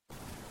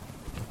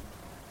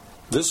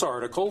This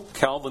article,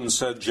 Calvin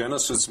Said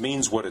Genesis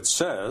Means What It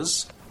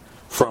Says,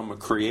 from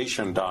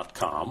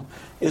Creation.com,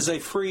 is a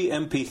free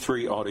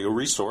MP3 audio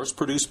resource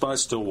produced by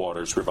Still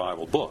Waters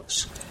Revival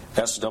Books.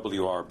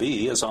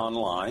 SWRB is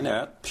online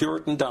at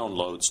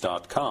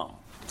PuritanDownloads.com.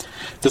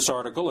 This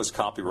article is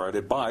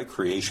copyrighted by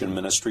Creation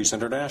Ministries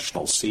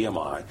International,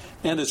 CMI,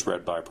 and is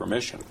read by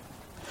permission.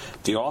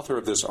 The author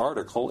of this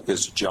article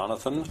is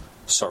Jonathan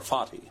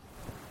Sarfati,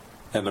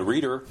 and the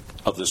reader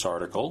of this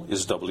article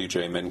is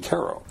W.J.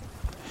 Mincaro.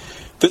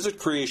 Visit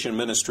Creation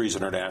Ministries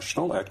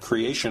International at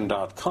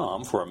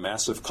creation.com for a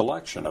massive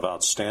collection of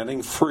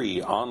outstanding free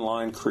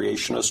online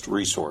creationist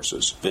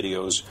resources,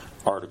 videos,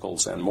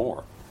 articles, and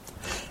more.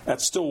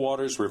 At Still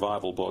Waters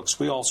Revival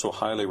Books, we also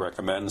highly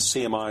recommend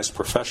CMI's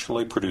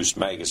professionally produced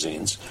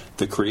magazines,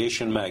 the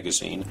Creation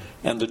Magazine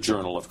and the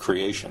Journal of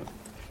Creation.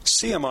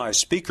 CMI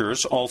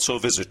speakers also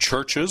visit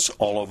churches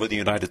all over the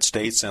United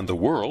States and the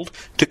world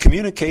to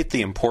communicate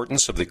the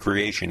importance of the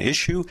creation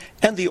issue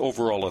and the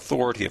overall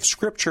authority of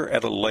Scripture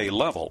at a lay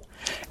level,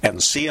 and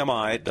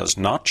CMI does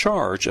not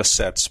charge a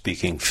set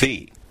speaking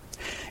fee.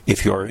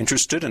 If you are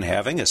interested in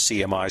having a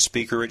CMI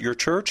speaker at your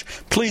church,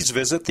 please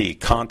visit the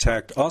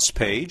Contact Us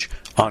page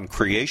on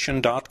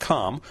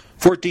creation.com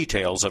for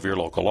details of your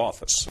local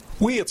office.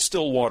 We at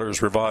Still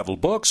Waters Revival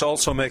Books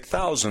also make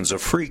thousands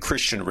of free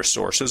Christian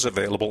resources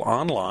available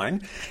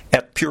online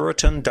at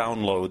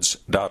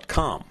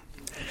PuritanDownloads.com.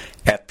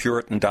 At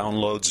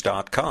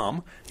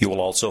PuritanDownloads.com, you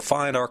will also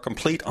find our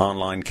complete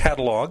online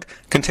catalog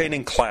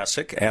containing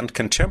classic and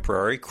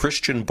contemporary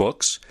Christian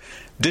books,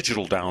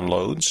 digital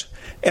downloads,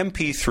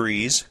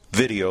 MP3s,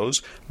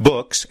 videos,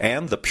 books,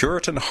 and the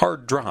Puritan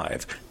hard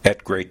drive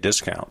at great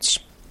discounts.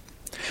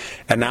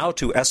 And now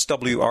to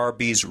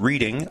SWRB's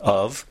reading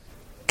of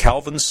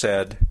Calvin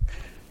Said,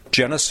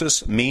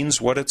 Genesis Means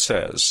What It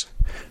Says,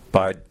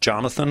 by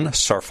Jonathan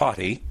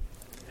Sarfati,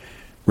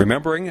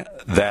 remembering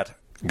that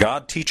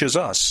God teaches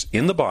us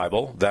in the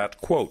Bible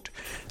that, quote,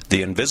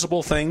 the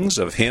invisible things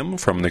of Him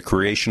from the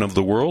creation of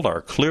the world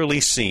are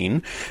clearly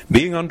seen,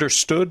 being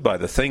understood by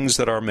the things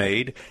that are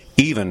made,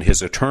 even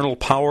His eternal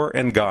power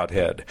and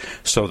Godhead,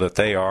 so that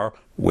they are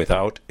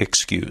without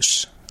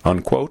excuse.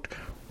 Unquote.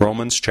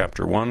 Romans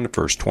chapter 1,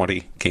 verse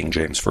 20, King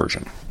James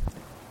Version.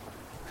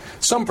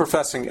 Some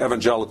professing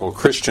evangelical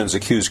Christians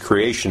accuse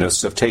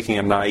creationists of taking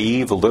a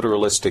naive,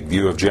 literalistic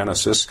view of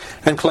Genesis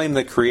and claim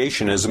that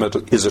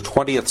creationism is a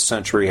 20th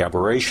century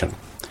aberration.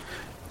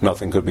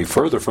 Nothing could be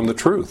further from the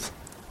truth.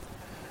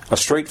 A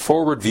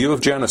straightforward view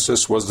of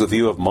Genesis was the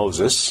view of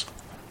Moses,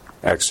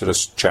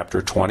 Exodus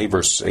chapter 20,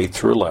 verses 8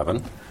 through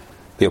 11,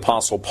 the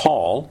Apostle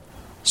Paul,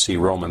 see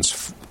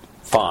Romans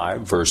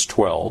 5, verse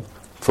 12,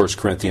 1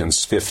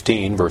 Corinthians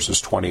 15,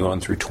 verses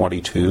 21 through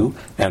 22,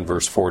 and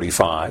verse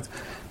 45,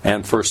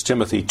 and 1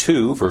 Timothy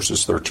 2,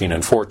 verses 13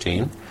 and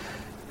 14,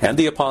 and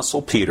the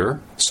Apostle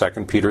Peter,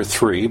 2 Peter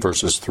 3,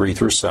 verses 3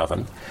 through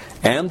 7,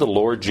 and the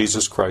Lord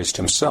Jesus Christ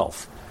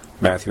Himself,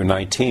 Matthew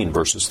 19,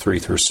 verses 3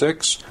 through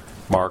 6,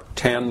 Mark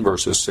 10,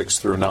 verses 6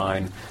 through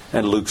 9,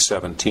 and Luke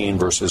 17,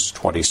 verses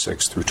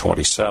 26 through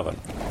 27.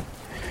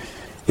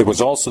 It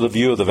was also the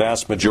view of the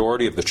vast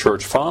majority of the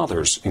Church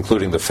Fathers,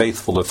 including the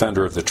faithful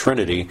defender of the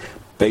Trinity,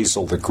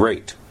 Basil the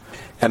Great,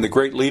 and the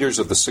great leaders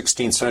of the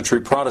 16th century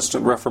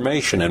Protestant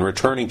Reformation in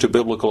returning to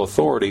biblical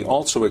authority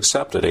also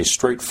accepted a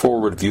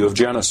straightforward view of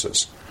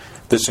Genesis.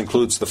 This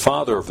includes the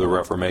father of the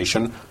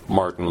Reformation,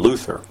 Martin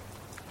Luther.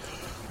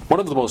 One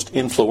of the most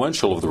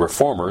influential of the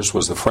Reformers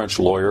was the French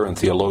lawyer and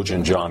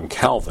theologian John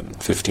Calvin,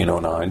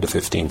 1509 to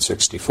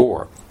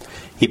 1564.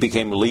 He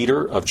became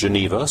leader of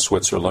Geneva,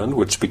 Switzerland,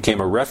 which became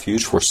a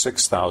refuge for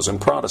 6,000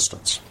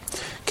 Protestants.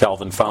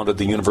 Calvin founded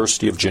the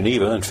University of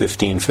Geneva in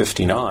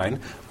 1559,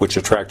 which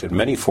attracted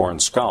many foreign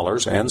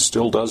scholars and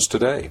still does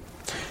today.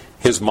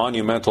 His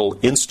monumental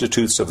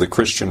Institutes of the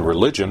Christian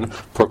Religion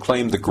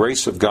proclaimed the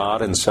grace of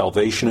God and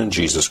salvation in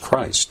Jesus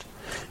Christ.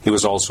 He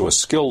was also a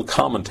skilled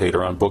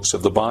commentator on books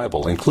of the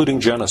Bible, including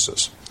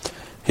Genesis.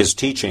 His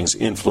teachings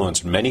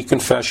influenced many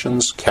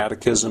confessions,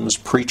 catechisms,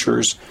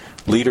 preachers,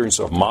 leaders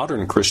of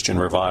modern Christian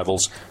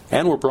revivals,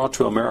 and were brought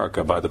to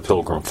America by the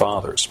Pilgrim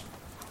Fathers.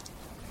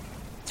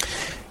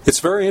 It's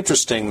very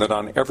interesting that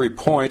on every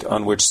point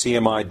on which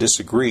CMI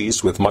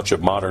disagrees with much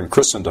of modern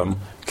Christendom,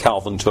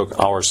 Calvin took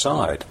our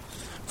side.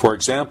 For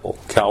example,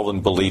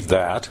 Calvin believed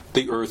that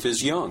the earth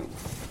is young.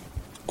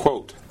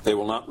 Quote, they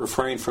will not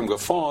refrain from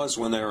guffaws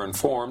when they are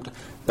informed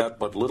that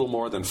but little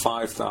more than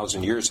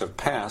 5,000 years have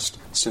passed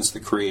since the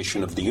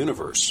creation of the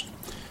universe.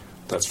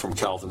 That's from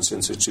Calvin's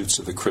Institutes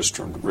of the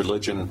Christian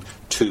Religion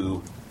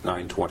 2,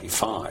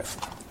 925.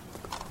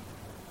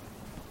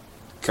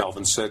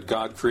 Calvin said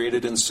God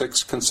created in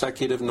 6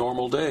 consecutive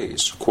normal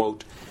days.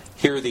 Quote,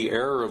 here the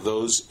error of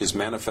those is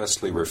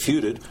manifestly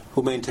refuted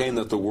who maintain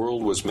that the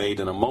world was made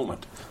in a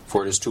moment,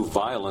 for it is too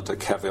violent a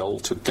cavil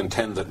to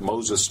contend that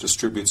Moses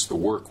distributes the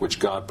work which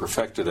God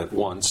perfected at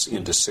once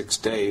into 6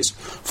 days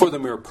for the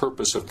mere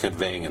purpose of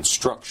conveying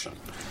instruction.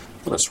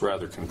 Let us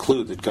rather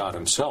conclude that God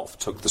Himself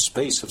took the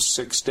space of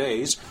 6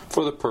 days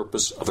for the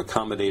purpose of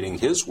accommodating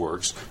His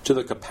works to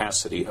the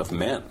capacity of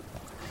men.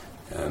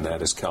 and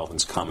that is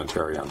Calvin's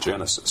commentary on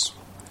Genesis.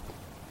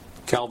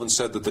 Calvin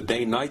said that the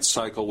day-night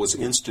cycle was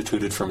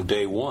instituted from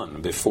day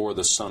one, before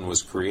the sun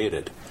was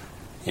created.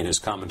 In his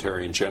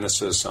commentary in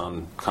Genesis,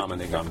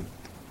 commenting on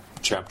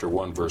chapter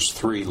 1, verse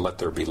 3, "Let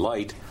there be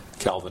light,"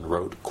 Calvin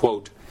wrote,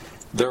 quote,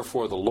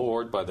 "Therefore the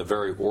Lord, by the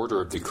very order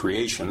of the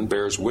creation,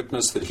 bears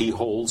witness that he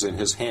holds in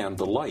his hand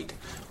the light,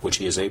 which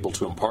he is able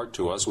to impart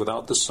to us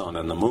without the sun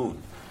and the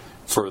moon.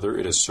 Further,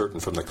 it is certain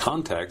from the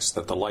context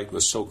that the light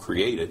was so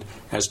created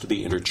as to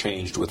be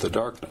interchanged with the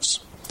darkness.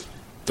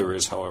 There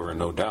is, however,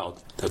 no doubt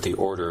that the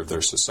order of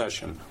their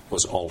succession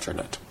was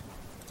alternate."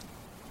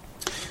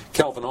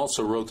 Calvin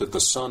also wrote that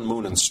the sun,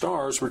 moon, and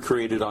stars were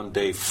created on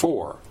day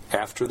 4,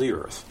 after the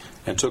earth,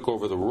 and took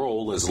over the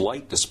role as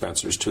light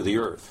dispensers to the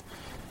earth.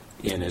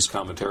 In his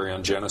commentary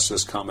on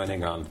Genesis,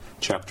 commenting on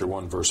chapter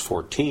 1, verse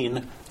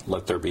 14,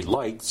 "Let there be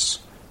lights,"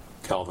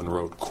 Calvin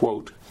wrote,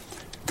 quote,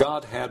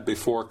 "God had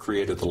before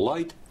created the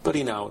light, but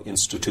he now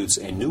institutes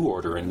a new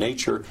order in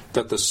nature,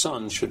 that the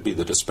sun should be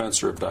the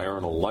dispenser of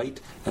diurnal light,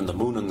 and the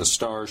moon and the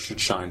stars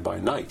should shine by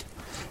night.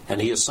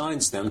 And he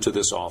assigns them to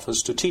this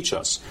office to teach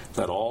us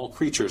that all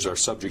creatures are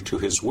subject to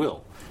his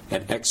will,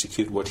 and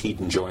execute what he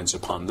enjoins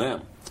upon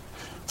them.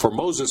 For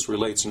Moses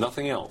relates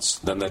nothing else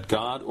than that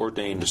God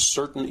ordained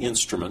certain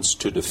instruments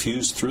to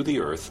diffuse through the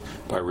earth,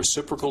 by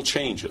reciprocal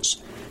changes,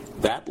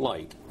 that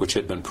light which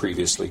had been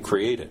previously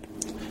created.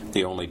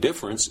 The only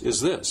difference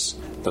is this,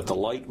 that the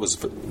light was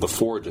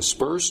before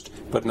dispersed,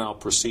 but now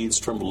proceeds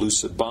from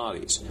lucid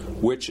bodies,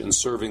 which in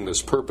serving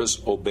this purpose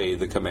obey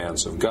the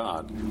commands of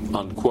God."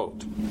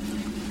 Unquote.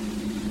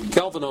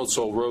 Calvin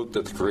also wrote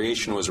that the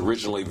creation was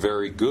originally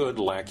very good,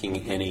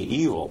 lacking any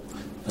evil.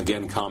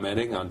 Again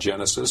commenting on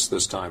Genesis,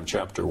 this time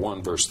chapter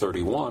 1, verse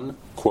 31,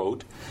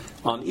 quote,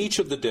 "On each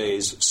of the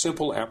days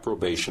simple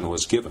approbation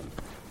was given.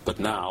 But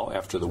now,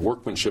 after the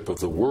workmanship of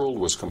the world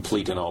was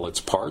complete in all its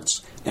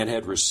parts, and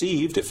had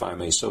received, if I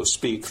may so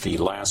speak, the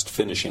last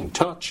finishing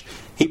touch,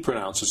 he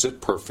pronounces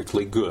it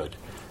perfectly good,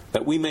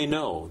 that we may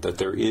know that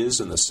there is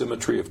in the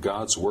symmetry of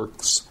God's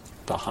works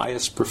the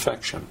highest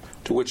perfection,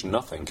 to which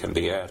nothing can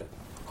be added."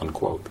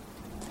 Unquote.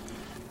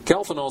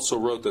 Calvin also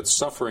wrote that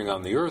suffering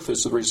on the earth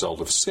is the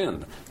result of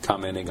sin,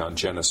 commenting on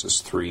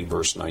Genesis 3,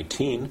 verse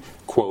 19,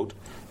 quote,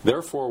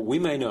 "Therefore we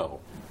may know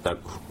that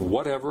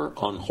whatever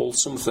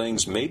unwholesome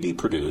things may be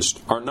produced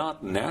are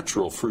not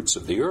natural fruits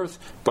of the earth,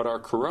 but are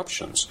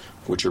corruptions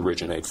which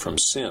originate from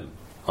sin."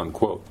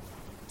 Unquote.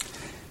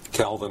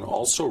 Calvin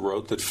also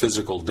wrote that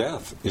physical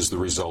death is the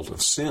result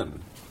of sin.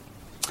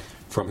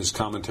 From his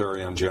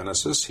commentary on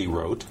Genesis, he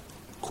wrote,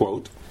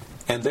 quote,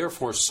 "And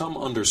therefore some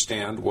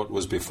understand what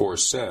was before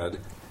said,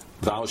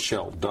 'Thou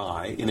shalt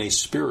die,' in a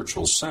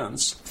spiritual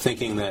sense,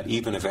 thinking that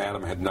even if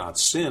Adam had not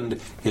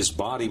sinned, his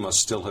body must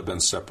still have been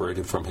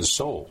separated from his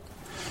soul.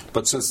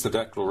 But since the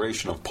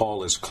declaration of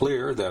Paul is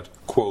clear that,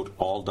 quote,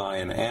 'all die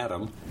in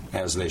Adam,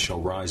 as they shall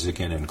rise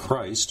again in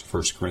Christ,'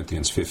 1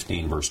 Corinthians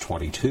 15, verse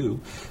 22,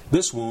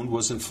 this wound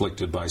was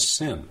inflicted by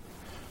sin.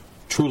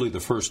 Truly the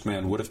first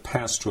man would have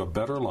passed to a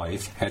better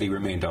life had he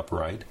remained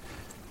upright,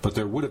 but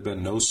there would have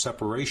been no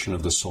separation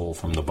of the soul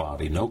from the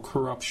body, no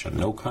corruption,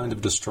 no kind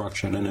of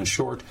destruction, and in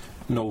short,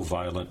 no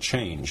violent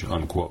change."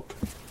 Unquote.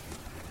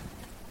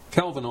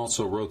 Calvin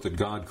also wrote that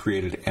God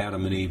created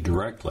Adam and Eve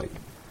directly.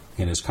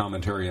 In his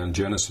commentary on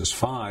Genesis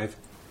 5,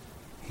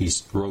 he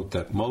wrote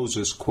that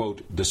Moses,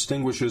 quote,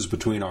 "distinguishes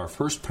between our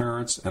first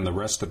parents and the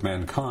rest of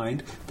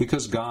mankind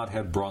because God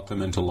had brought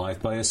them into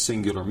life by a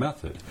singular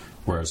method,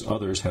 whereas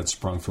others had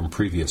sprung from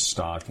previous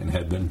stock and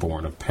had been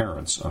born of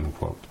parents."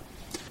 Unquote.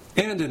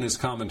 And in his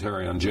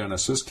commentary on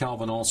Genesis,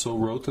 Calvin also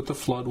wrote that the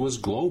flood was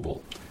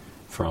global.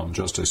 From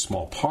just a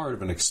small part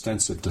of an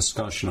extensive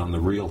discussion on the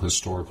real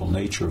historical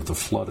nature of the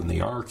flood and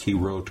the ark, he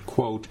wrote,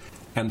 quote,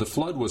 "And the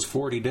flood was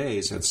 40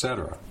 days,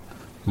 etc.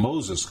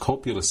 Moses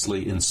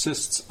copulously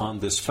insists on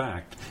this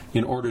fact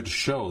in order to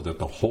show that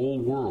the whole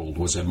world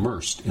was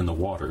immersed in the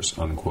waters."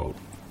 Unquote.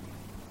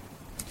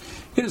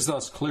 It is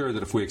thus clear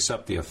that if we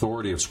accept the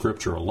authority of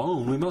Scripture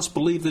alone, we must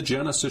believe that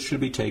Genesis should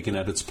be taken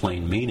at its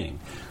plain meaning.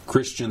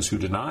 Christians who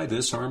deny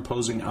this are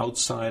imposing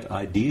outside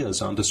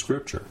ideas onto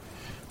Scripture.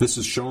 This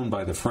is shown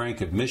by the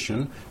frank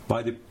admission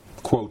by the,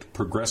 quote,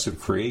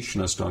 "progressive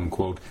creationist,"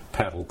 unquote,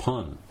 Pattel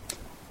Pun.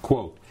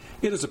 Quote,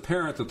 "It is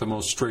apparent that the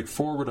most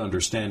straightforward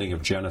understanding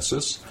of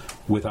Genesis,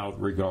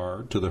 without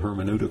regard to the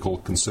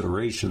hermeneutical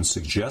considerations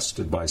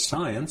suggested by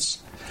science,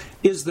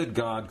 is that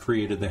God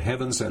created the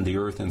heavens and the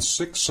earth in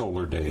 6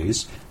 solar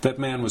days, that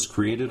man was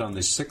created on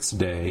the 6th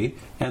day,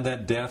 and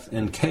that death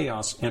and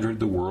chaos entered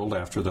the world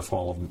after the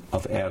fall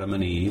of Adam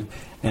and Eve,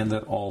 and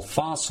that all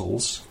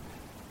fossils,"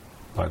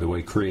 by the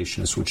way,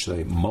 creationists would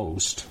say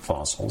most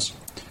fossils,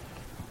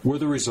 "were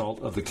the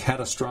result of the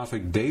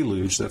catastrophic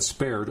deluge that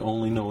spared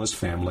only Noah's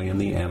family and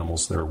the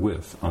animals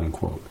therewith."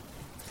 Unquote.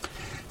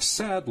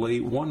 Sadly,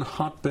 one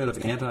hotbed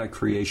of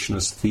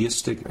anti-creationist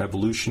theistic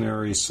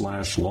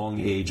evolutionary/long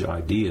age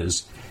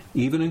ideas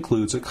even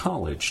includes a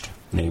college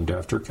named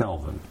after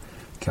Calvin,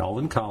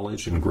 Calvin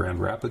College in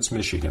Grand Rapids,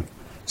 Michigan,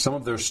 Some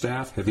of their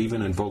staff have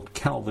even invoked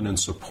Calvin in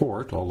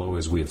support, although,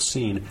 as we have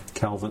seen,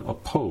 Calvin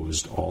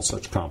opposed all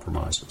such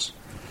compromises.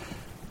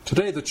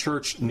 Today, the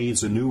Church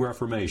needs a new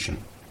reformation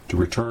to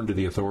return to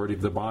the authority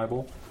of the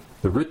Bible,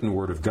 the written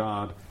Word of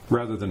God,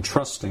 rather than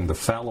trusting the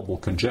fallible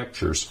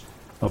conjectures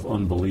of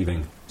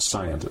unbelieving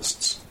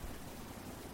scientists.